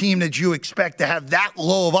for a team that you expect to have that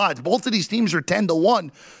low of odds. Both of these teams are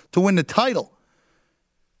 10-1 to win the title.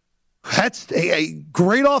 That's a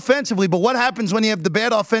great offensively, but what happens when you have the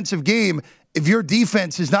bad offensive game if your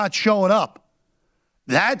defense is not showing up?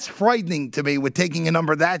 That's frightening to me with taking a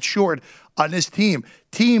number that short on this team.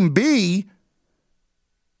 Team B,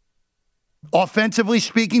 offensively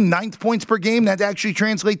speaking, 9th points per game. That actually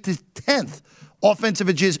translates to 10th offensive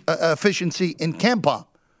efficiency in KenPom.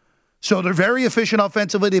 So they're very efficient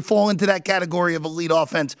offensively. They fall into that category of elite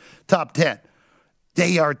offense, top 10.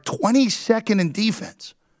 They are 22nd in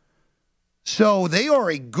defense. So they are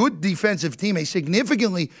a good defensive team, a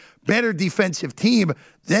significantly better defensive team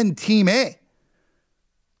than Team A.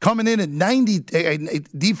 Coming in at 90, a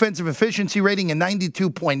defensive efficiency rating of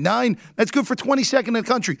 92.9. That's good for 22nd in the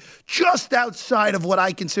country. Just outside of what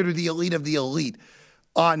I consider the elite of the elite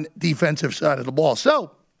on defensive side of the ball.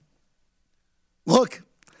 So, look,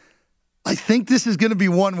 I think this is going to be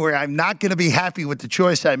one where I'm not going to be happy with the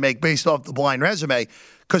choice I make based off the blind resume,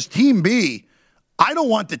 because Team B, I don't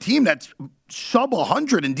want the team that's sub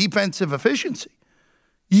 100 in defensive efficiency.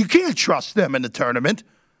 You can't trust them in the tournament.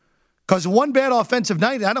 Because one bad offensive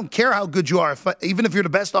night, I don't care how good you are, even if you're the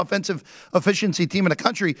best offensive efficiency team in the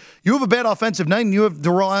country, you have a bad offensive night and you have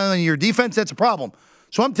to rely on your defense, that's a problem.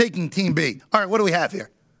 So I'm taking Team B. All right, what do we have here?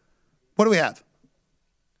 What do we have?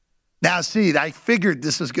 Now, see, I figured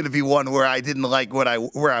this was going to be one where I didn't like where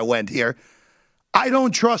I went here. I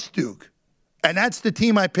don't trust Duke, and that's the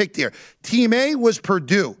team I picked here. Team A was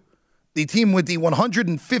Purdue, the team with the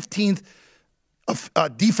 115th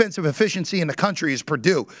defensive efficiency in the country is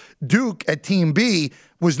Purdue. Duke at Team B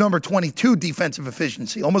was number 22 defensive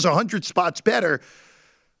efficiency, almost 100 spots better.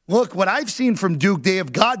 Look, what I've seen from Duke, they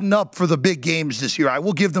have gotten up for the big games this year. I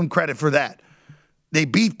will give them credit for that. They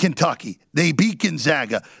beat Kentucky. They beat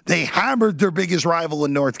Gonzaga. They hammered their biggest rival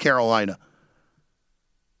in North Carolina.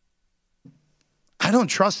 I don't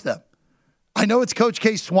trust them. I know it's Coach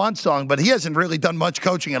K's swan song, but he hasn't really done much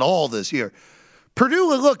coaching at all this year.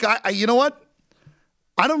 Purdue, look, you know what?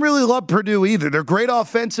 I don't really love Purdue either. They're great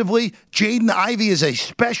offensively. Jaden Ivey is a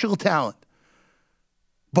special talent.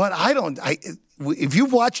 But if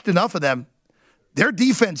you've watched enough of them, their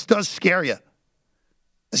defense does scare you,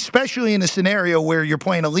 especially in a scenario where you're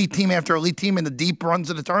playing elite team after elite team in the deep runs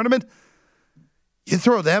of the tournament. You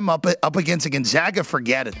throw them up against a Gonzaga,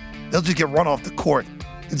 forget it. They'll just get run off the court.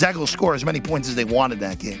 Gonzaga will score as many points as they want in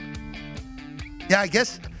that game. Yeah, I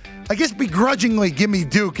guess begrudgingly give me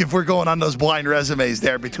Duke if we're going on those blind resumes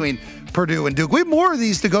there between Purdue and Duke. We have more of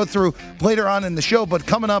these to go through later on in the show, but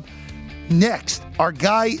coming up next, our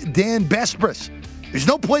guy Dan Besbris. There's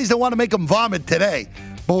no plays that want to make him vomit today,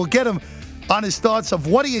 but we'll get him on his thoughts of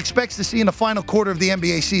what he expects to see in the final quarter of the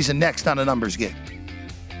NBA season next on A Numbers Game.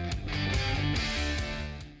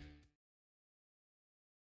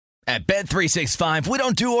 At Bet365, we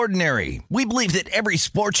don't do ordinary. We believe that every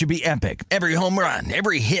sport should be epic. Every home run,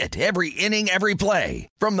 every hit, every inning, every play.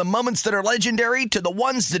 From the moments that are legendary to the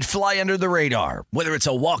ones that fly under the radar. Whether it's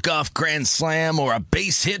a walk-off grand slam or a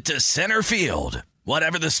base hit to center field.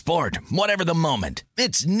 Whatever the sport, whatever the moment.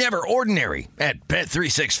 It's never ordinary at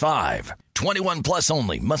Bet365. 21 plus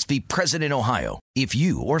only. Must be present in Ohio. If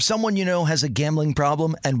you or someone you know has a gambling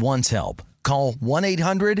problem and wants help, call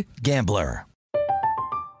 1-800-GAMBLER.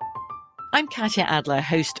 I'm Katya Adler,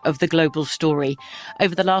 host of The Global Story.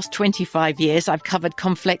 Over the last 25 years, I've covered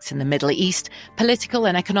conflicts in the Middle East, political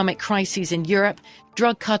and economic crises in Europe,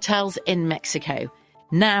 drug cartels in Mexico.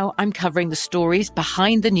 Now I'm covering the stories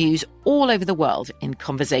behind the news all over the world in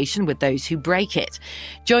conversation with those who break it.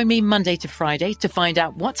 Join me Monday to Friday to find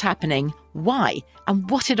out what's happening, why, and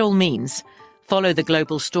what it all means. Follow The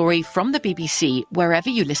Global Story from the BBC wherever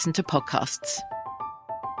you listen to podcasts.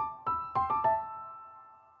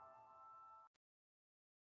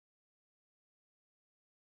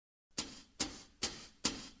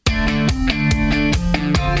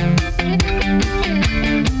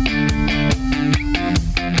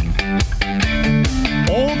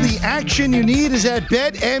 Action you need is at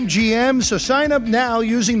BetMGM, so sign up now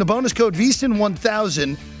using the bonus code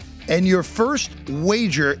VSIN1000, and your first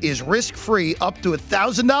wager is risk-free up to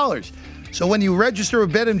 $1,000. So when you register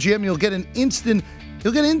with BetMGM, you'll get instant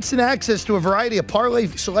access to a variety of parlay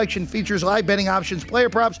selection features, live betting options, player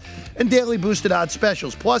props, and daily boosted odds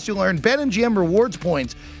specials. Plus, you'll earn BetMGM rewards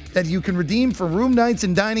points that you can redeem for room nights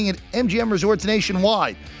and dining at MGM resorts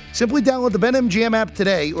nationwide. Simply download the BetMGM app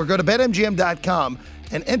today or go to BetMGM.com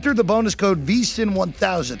and enter the bonus code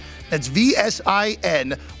VSIN1000. That's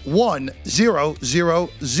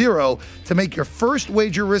VSIN1000 to make your first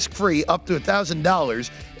wager risk-free up to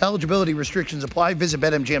 $1,000. Eligibility restrictions apply. Visit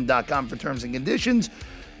BetMGM.com for terms and conditions.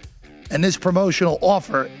 And this promotional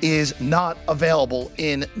offer is not available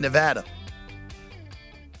in Nevada.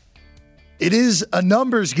 It is a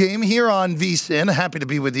numbers game here on VSIN. Happy to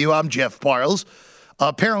be with you. I'm Jeff Parles.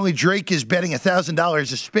 Apparently, Drake is betting $1,000 a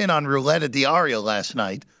spin on roulette at the Aria last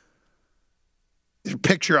night. There's a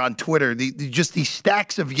picture on Twitter, just these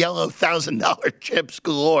stacks of yellow $1,000 chips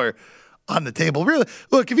galore on the table. Really,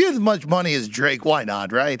 look, if you have as much money as Drake, why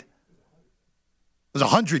not, right? It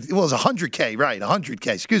was $100K, right?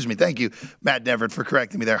 $100K. Excuse me. Thank you, Matt Neverett, for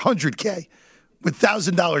correcting me there. $100K with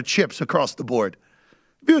 $1,000 chips across the board.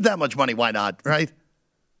 If you have that much money, why not, right?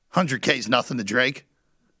 $100K is nothing to Drake.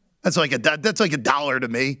 That's like $1 to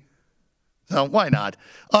me. So why not?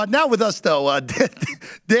 Now with us, though,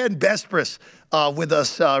 Dan Besbris with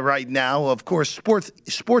us right now. Of course,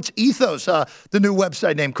 Sports Ethos, the new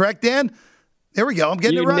website name, correct, Dan? There we go. I'm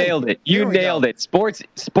getting it right. You nailed it. Sports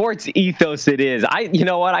Ethos it is. You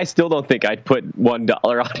know what? I still don't think I'd put $1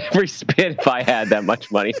 on every spin if I had that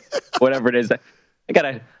much money. Whatever it is. I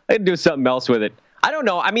gotta do something else with it. I don't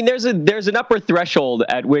know. I mean, there's an upper threshold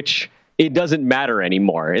at which it doesn't matter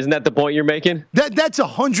anymore. Isn't that the point you're making? That's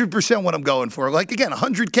 100% what I'm going for. Like, again,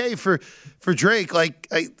 $100K for Drake, like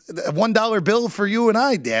a $1 bill for you and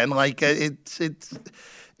I, Dan. Like, there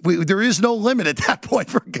is no limit at that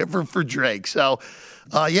point for Drake. So,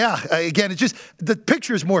 again, it's just the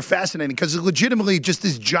picture is more fascinating because it's legitimately just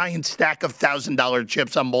this giant stack of $1,000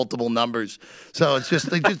 chips on multiple numbers. So it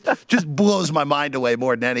just blows my mind away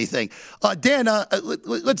more than anything. Dan,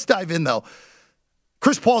 let's dive in though.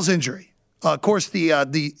 Chris Paul's injury. Of course, the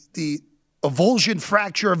avulsion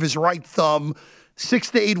fracture of his right thumb,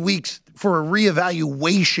 6 to 8 weeks for a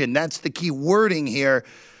reevaluation. That's the key wording here.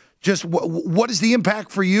 Just what is the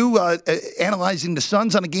impact for you analyzing the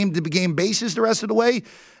Suns on a game-to-game basis the rest of the way?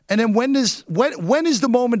 And then when is the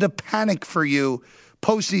moment of panic for you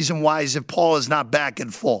postseason-wise if Paul is not back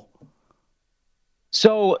in full?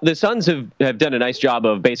 So the Suns have done a nice job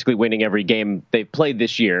of basically winning every game they've played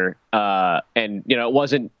this year. And,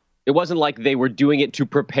 it wasn't like they were doing it to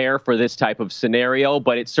prepare for this type of scenario,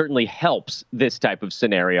 but it certainly helps this type of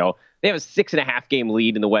scenario. They have a 6.5 game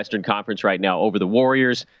lead in the Western Conference right now over the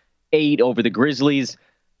Warriors, 8 over the Grizzlies,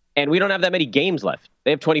 and we don't have that many games left.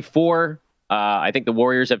 They have 24. I think the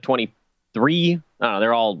Warriors have 23. I don't know,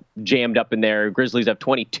 they're all jammed up in there. Grizzlies have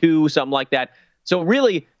 22, something like that. So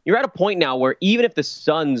really, you're at a point now where even if the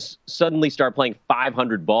Suns suddenly start playing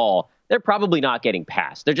 500 ball, they're probably not getting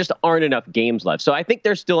past. There just aren't enough games left. So I think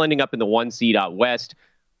they're still ending up in the 1 seed out west.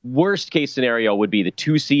 Worst case scenario would be the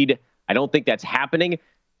 2 seed. I don't think that's happening.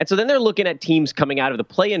 And so then they're looking at teams coming out of the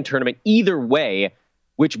play-in tournament either way,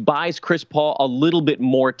 which buys Chris Paul a little bit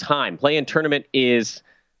more time. Play-in tournament is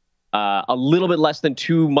a little bit less than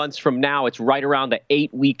 2 months from now. It's right around the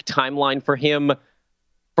 8-week timeline for him.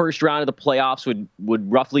 First round of the playoffs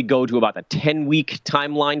would roughly go to about a 10-week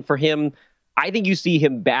timeline for him. I think you see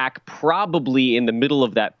him back probably in the middle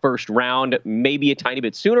of that first round, maybe a tiny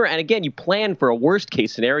bit sooner. And again, you plan for a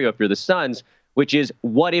worst-case scenario if you're the Suns, which is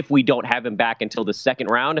what if we don't have him back until the second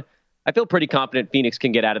round? I feel pretty confident Phoenix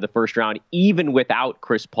can get out of the first round even without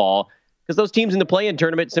Chris Paul, because those teams in the play-in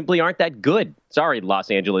tournament simply aren't that good. Sorry,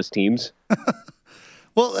 Los Angeles teams.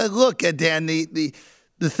 Well, look, Dan, the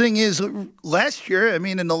thing is, last year,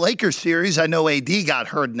 in the Lakers series, I know AD got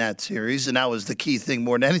hurt in that series, and that was the key thing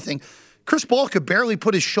more than anything. Chris Paul could barely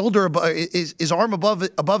put his shoulder above his arm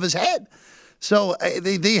above his head. So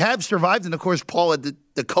they have survived, and of course, Paul had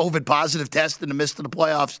the COVID positive test in the midst of the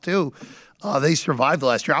playoffs too. They survived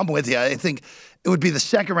last year. I'm with you. I think it would be the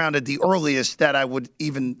second round at the earliest that I would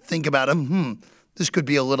even think about him. This could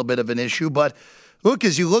be a little bit of an issue. But look,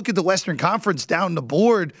 as you look at the Western Conference down the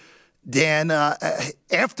board, Dan,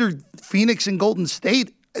 after Phoenix and Golden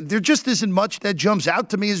State, there just isn't much that jumps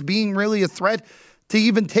out to me as being really a threat to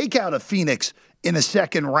even take out a Phoenix in a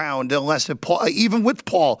second round, unless even with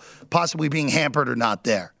Paul possibly being hampered or not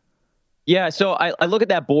there. Yeah, so I look at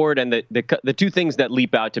that board, and the two things that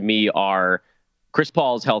leap out to me are Chris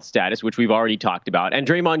Paul's health status, which we've already talked about, and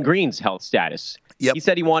Draymond Green's health status. Yep. He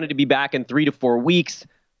said he wanted to be back in 3 to 4 weeks.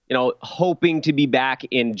 Hoping to be back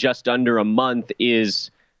in just under a month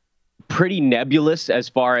is pretty nebulous as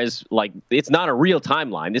far as, it's not a real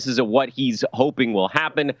timeline. This is what he's hoping will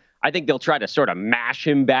happen. I think they'll try to sort of mash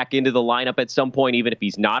him back into the lineup at some point, even if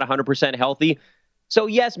he's not 100% healthy. So,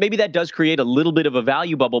 yes, maybe that does create a little bit of a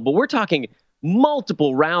value bubble, but we're talking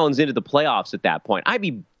multiple rounds into the playoffs at that point. I'd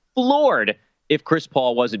be floored if Chris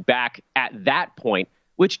Paul wasn't back at that point,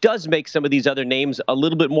 which does make some of these other names a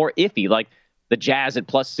little bit more iffy, like the Jazz at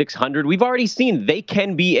plus 600. We've already seen they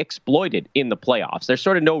can be exploited in the playoffs. There's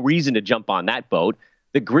sort of no reason to jump on that boat.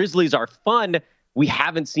 The Grizzlies are fun. We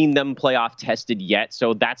haven't seen them playoff tested yet,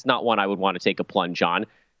 so that's not one I would want to take a plunge on.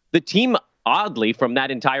 The team, oddly, from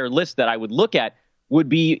that entire list that I would look at would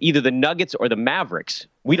be either the Nuggets or the Mavericks.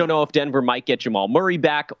 We don't know if Denver might get Jamal Murray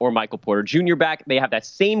back or Michael Porter Jr. back. They have that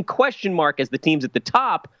same question mark as the teams at the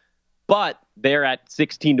top, but they're at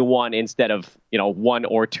 16-1 instead of 1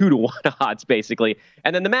 or 2-1 odds, basically.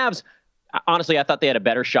 And then the Mavs, honestly, I thought they had a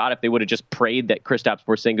better shot if they would have just prayed that Kristaps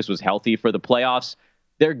Porzingis was healthy for the playoffs.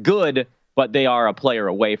 They're good, but they are a player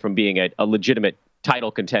away from being a legitimate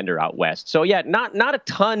title contender out west. So yeah, not a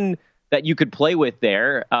ton that you could play with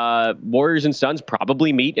there. Warriors and Suns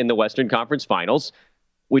probably meet in the Western Conference Finals,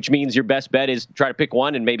 which means your best bet is try to pick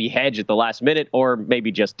one and maybe hedge at the last minute, or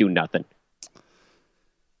maybe just do nothing.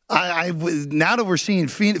 Now that we're seeing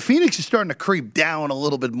Phoenix is starting to creep down a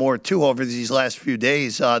little bit more too over these last few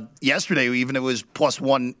days. Yesterday, even it was plus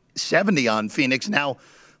 170 on Phoenix. Now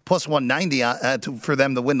plus 190 for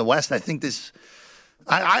them to win the West. I think this.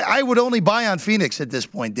 I would only buy on Phoenix at this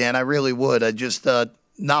point, Dan. I really would. I just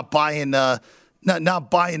not buying.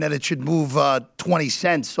 Not buying that it should move 20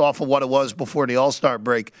 cents off of what it was before the All-Star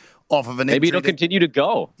break off of an injury. Maybe it'll continue to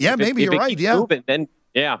go. Yeah, maybe you're right. Yeah. Moving, then.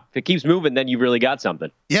 Yeah, if it keeps moving, then you've really got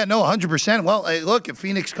something. Yeah, no, 100%. Well, look, if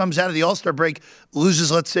Phoenix comes out of the All-Star break,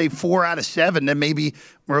 loses, let's say, 4 out of 7, then maybe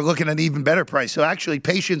we're looking at an even better price. So actually,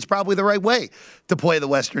 patience probably the right way to play the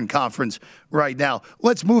Western Conference right now.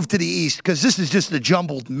 Let's move to the East, because this is just a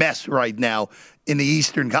jumbled mess right now in the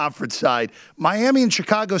Eastern Conference side. Miami and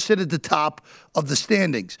Chicago sit at the top of the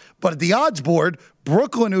standings. But at the odds board,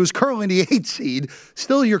 Brooklyn, who's currently the 8th seed,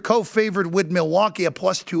 still your co-favorite with Milwaukee at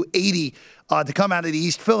plus 280 to come out of the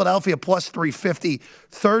East. Philadelphia plus 350,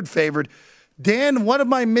 third favorite. Dan, what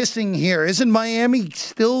am I missing here? Isn't Miami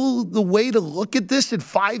still the way to look at this at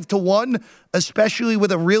 5-1, especially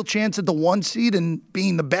with a real chance at the 1 seed and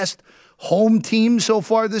being the best home team so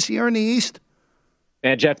far this year in the East?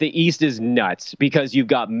 And Jeff, the East is nuts because you've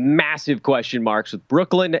got massive question marks with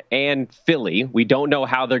Brooklyn and Philly. We don't know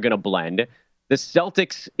how they're going to blend. The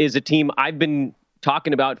Celtics is a team I've been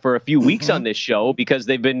talking about for a few weeks on this show because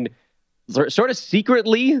they've been sort of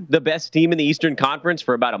secretly the best team in the Eastern Conference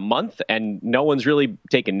for about a month, and no one's really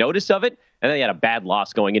taken notice of it. And then they had a bad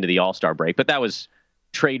loss going into the All-Star break, but that was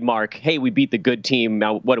trademark. Hey, we beat the good team.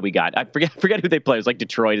 Now, what do we got? I forget who they play. It was like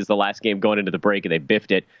Detroit is the last game going into the break, and they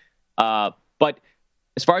biffed it. But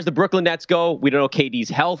as far as the Brooklyn Nets go, we don't know KD's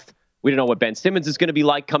health. We don't know what Ben Simmons is going to be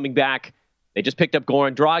like coming back. They just picked up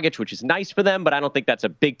Goran Dragic, which is nice for them, but I don't think that's a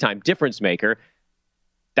big-time difference maker.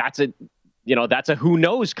 That's a who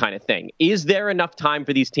knows kind of thing. Is there enough time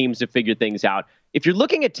for these teams to figure things out? If you're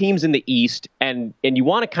looking at teams in the East and you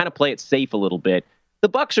want to kind of play it safe a little bit, the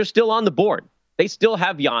Bucks are still on the board. They still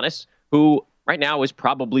have Giannis, who right now is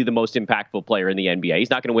probably the most impactful player in the NBA. He's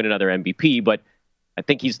not going to win another MVP, but I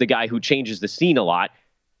think he's the guy who changes the scene a lot.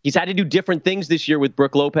 He's had to do different things this year with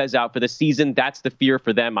Brook Lopez out for the season. That's the fear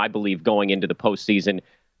for them, I believe, going into the postseason.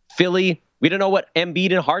 Philly, we don't know what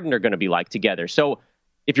Embiid and Harden are going to be like together. So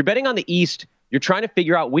if you're betting on the East, you're trying to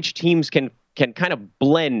figure out which teams can kind of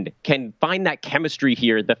blend, can find that chemistry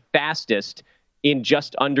here the fastest in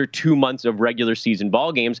just under 2 months of regular season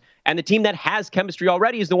ball games. And the team that has chemistry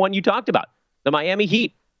already is the one you talked about, the Miami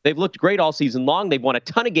Heat. They've looked great all season long. They've won a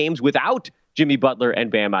ton of games without Jimmy Butler and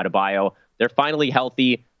Bam Adebayo. They're finally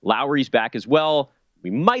healthy. Lowry's back as well. We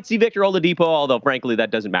might see Victor Oladipo, although frankly that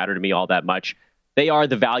doesn't matter to me all that much. They are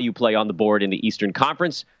the value play on the board in the Eastern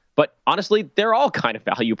Conference. But honestly, they're all kind of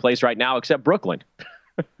value plays right now except Brooklyn.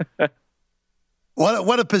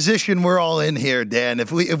 What a position we're all in here, Dan.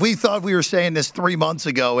 If we thought we were saying this 3 months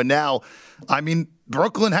ago, and now, I mean,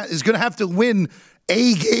 Brooklyn is going to have to win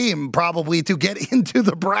a game probably to get into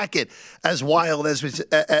the bracket, as wild as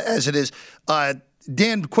it is.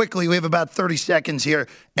 Dan, quickly, we have about 30 seconds here.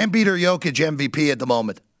 Embiid or Jokic MVP at the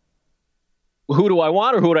moment? Who do I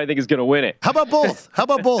want or who do I think is going to win it? How about both? How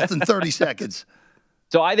about both in 30 seconds?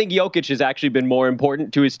 So I think Jokic has actually been more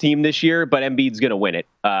important to his team this year, but Embiid's going to win it.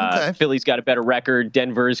 Okay. Philly's got a better record.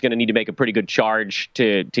 Denver's going to need to make a pretty good charge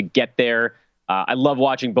to get there. I love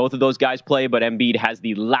watching both of those guys play, but Embiid has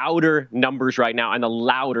the louder numbers right now and the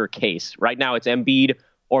louder case. Right now it's Embiid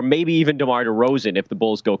or maybe even DeMar DeRozan if the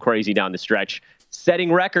Bulls go crazy down the stretch.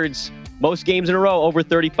 Setting records, most games in a row, over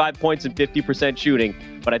 35 points and 50%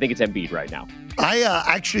 shooting, but I think it's Embiid right now. I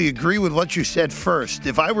actually agree with what you said first.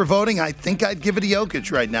 If I were voting, I think I'd give it to Jokic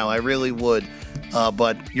right now. I really would.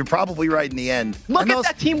 But you're probably right in the end. Look at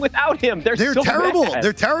that team without him. They're so terrible. Bad.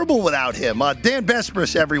 They're terrible without him. Dan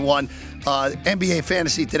Besbris, everyone. NBA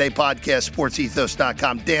Fantasy Today podcast,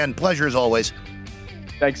 sportsethos.com. Dan, pleasure as always.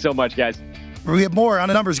 Thanks so much, guys. We have more on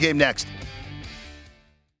a numbers game next.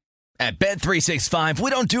 At Bet365, we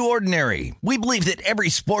don't do ordinary. We believe that every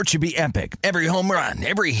sport should be epic. Every home run,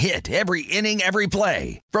 every hit, every inning, every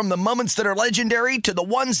play. From the moments that are legendary to the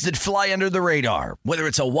ones that fly under the radar. Whether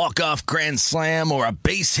it's a walk-off grand slam or a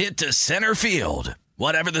base hit to center field.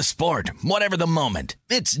 Whatever the sport, whatever the moment.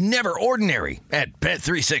 It's never ordinary at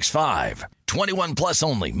Bet365. 21 plus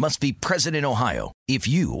only. Must be present in Ohio. If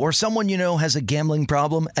you or someone you know has a gambling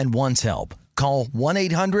problem and wants help, call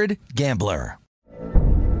 1-800-GAMBLER.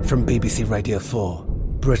 From BBC Radio 4,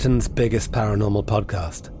 Britain's biggest paranormal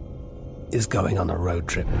podcast is going on a road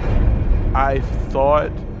trip. I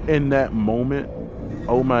thought in that moment,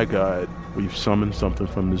 oh my God, we've summoned something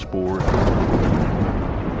from this board.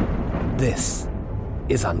 This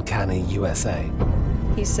is Uncanny USA.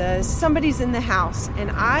 He says, somebody's in the house, and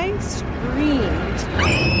I screamed.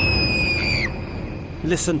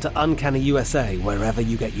 Listen to Uncanny USA wherever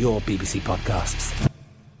you get your BBC podcasts,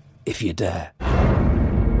 if you dare.